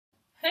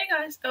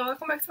guys,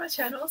 welcome back to my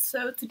channel.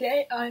 So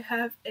today I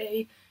have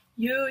a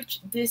huge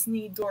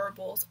Disney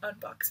Doorables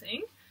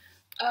unboxing.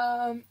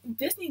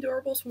 Disney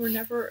Doorables were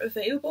never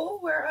available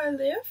where I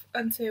live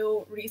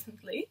until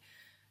recently,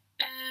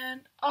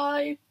 and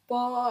I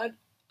bought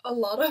a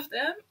lot of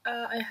them.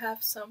 I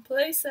have some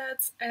play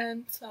sets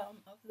and some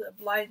of the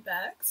blind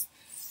bags,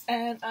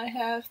 and I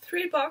have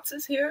 3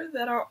 boxes here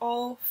that are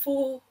all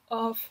full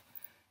of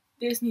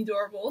Disney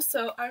Doorables,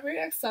 so I'm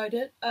really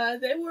excited.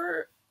 They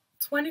were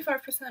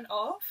 25%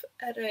 off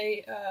at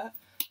a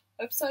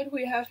website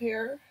we have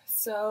here,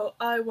 so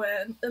I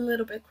went a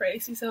little bit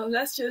crazy. So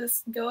let's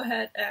just go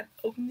ahead and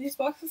open these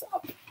boxes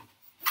up.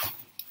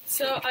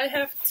 So I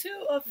have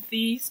 2 of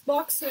these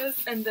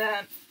boxes and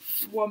then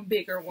one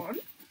bigger one.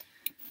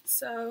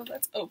 So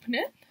let's open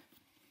it.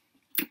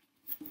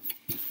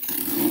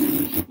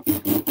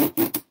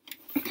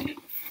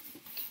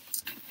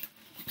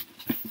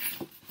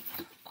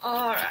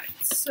 Alright,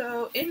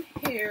 so in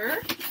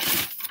here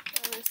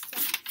there is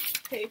some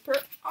paper.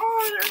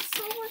 Oh, they're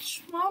so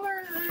much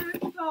smaller than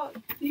I thought.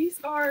 These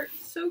are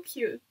so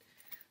cute.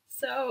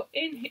 So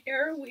in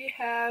here we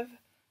have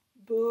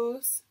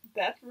Boo's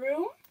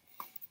bedroom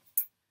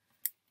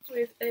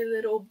with a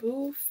little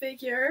Boo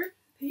figure.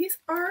 These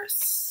are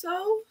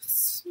so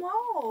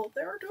small.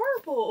 They're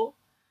adorable.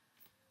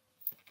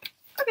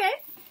 Okay,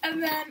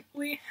 and then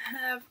we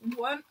have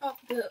one of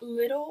the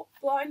little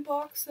blind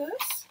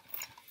boxes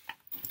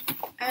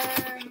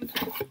and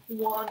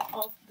one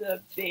of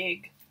the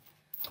big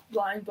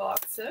blind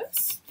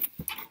boxes.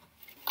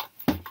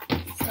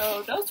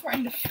 So those were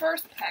in the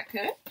first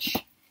package,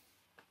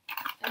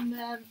 and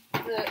then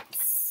the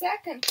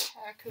second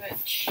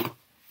package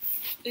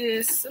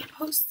is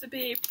supposed to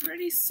be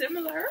pretty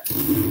similar.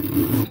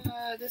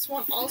 This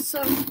one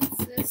also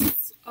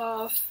consists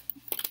of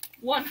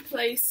 1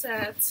 play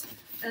set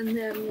and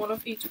then 1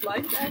 of each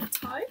blind bag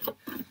type.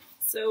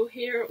 So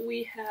here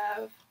we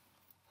have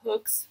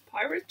Hook's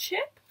pirate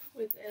ship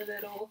with a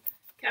little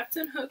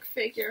Captain Hook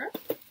figure,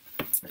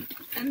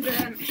 and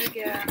then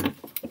again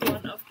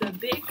 1 of the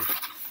big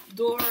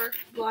door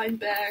blind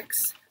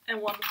bags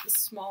and 1 of the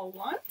small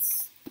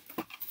ones.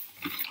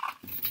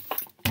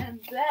 And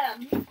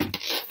then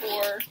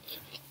for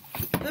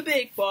the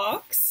big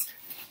box,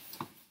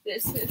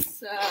 this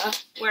is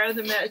where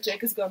the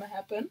magic is gonna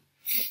happen,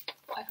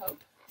 I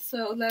hope.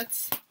 So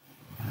let's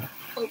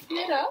open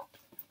it up.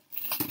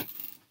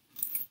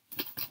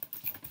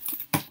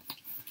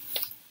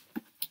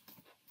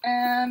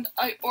 And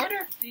I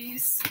ordered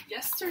these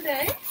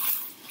yesterday,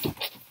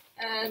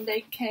 and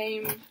they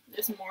came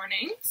this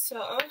morning,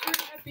 so I was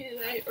really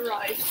happy they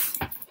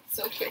arrived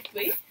so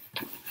quickly.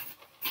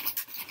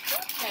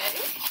 Okay,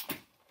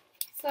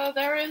 so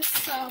there is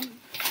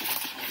some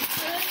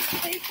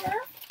paper.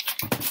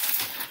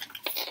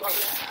 Throw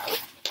that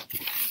out.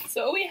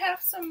 So we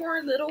have some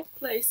more little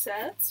play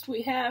sets.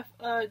 We have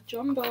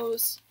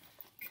Jumbo's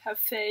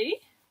Cafe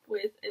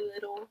with a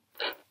little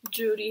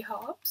Judy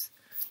Hopps.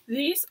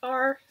 These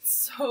are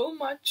so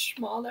much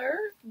smaller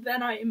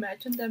than I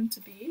imagined them to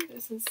be.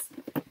 This is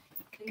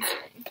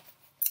insane.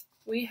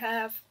 We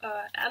have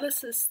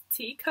Alice's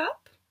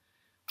teacup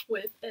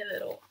with a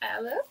little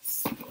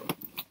Alice.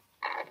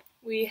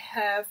 We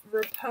have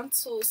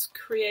Rapunzel's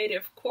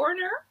creative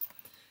corner.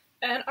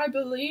 And I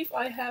believe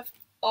I have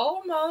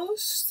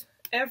almost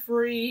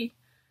every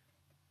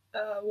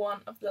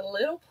one of the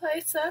little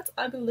play sets.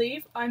 I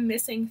believe I'm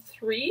missing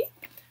 3.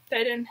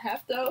 They didn't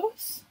have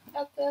those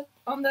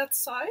on that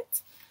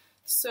site.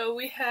 So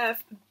we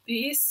have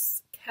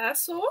Bee's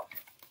Castle.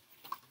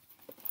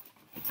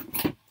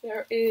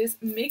 There is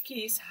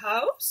Mickey's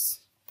house.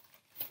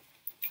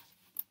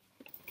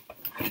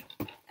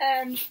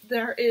 And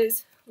there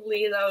is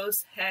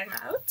Lilo's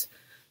hangout.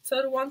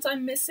 So the ones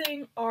I'm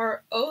missing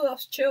are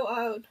Olaf's chill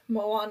out,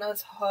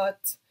 Moana's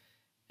hut,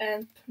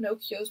 and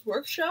Pinocchio's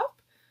workshop.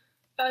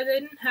 I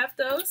didn't have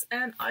those,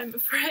 and I'm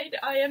afraid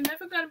I am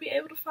never going to be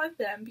able to find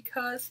them,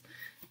 because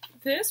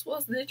this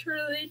was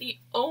literally the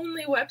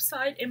only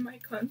website in my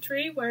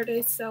country where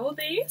they sell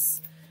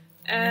these,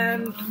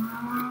 and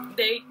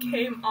they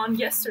came on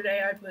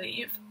yesterday, I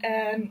believe,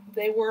 and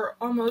they were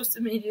almost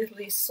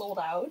immediately sold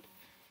out.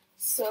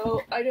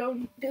 So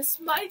this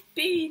might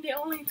be the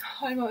only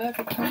time I'll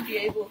ever going to be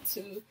able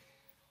to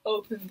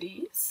open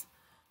these.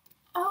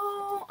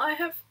 Oh, I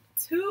have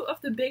 2 of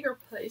the bigger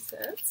play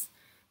sets.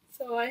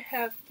 So I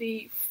have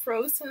the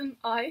Frozen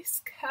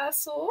Ice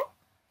Castle,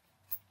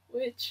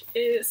 which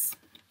is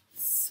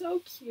so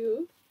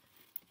cute,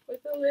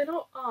 with a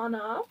little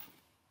Anna.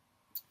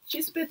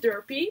 She's a bit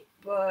derpy,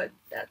 but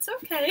that's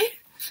okay.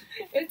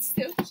 It's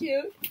still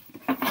cute.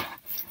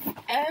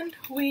 And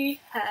we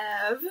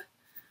have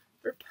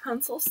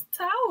Rapunzel's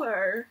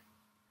tower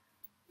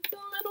with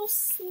a little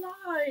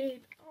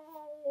slide.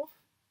 Oh,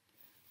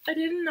 I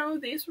didn't know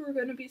these were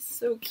gonna be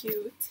so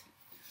cute.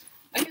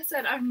 Like I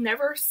said, I've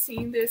never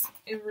seen this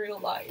in real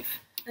life.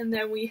 And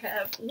then we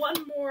have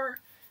 1 more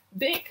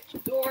big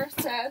door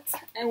set,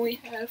 and we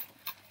have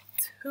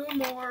 2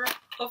 more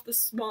of the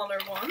smaller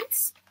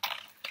ones.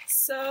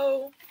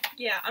 So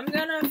yeah, I'm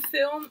gonna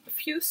film a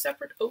few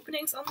separate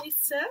openings on these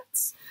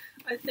sets.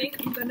 I think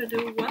I'm gonna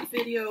do one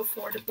video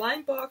for the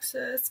blind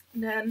boxes,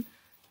 and then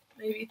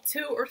maybe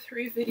 2 or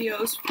 3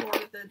 videos for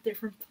the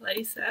different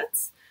play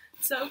sets.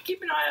 So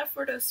keep an eye out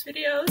for those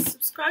videos,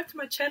 subscribe to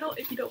my channel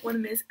if you don't want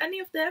to miss any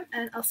of them,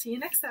 and I'll see you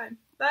next time.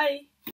 Bye!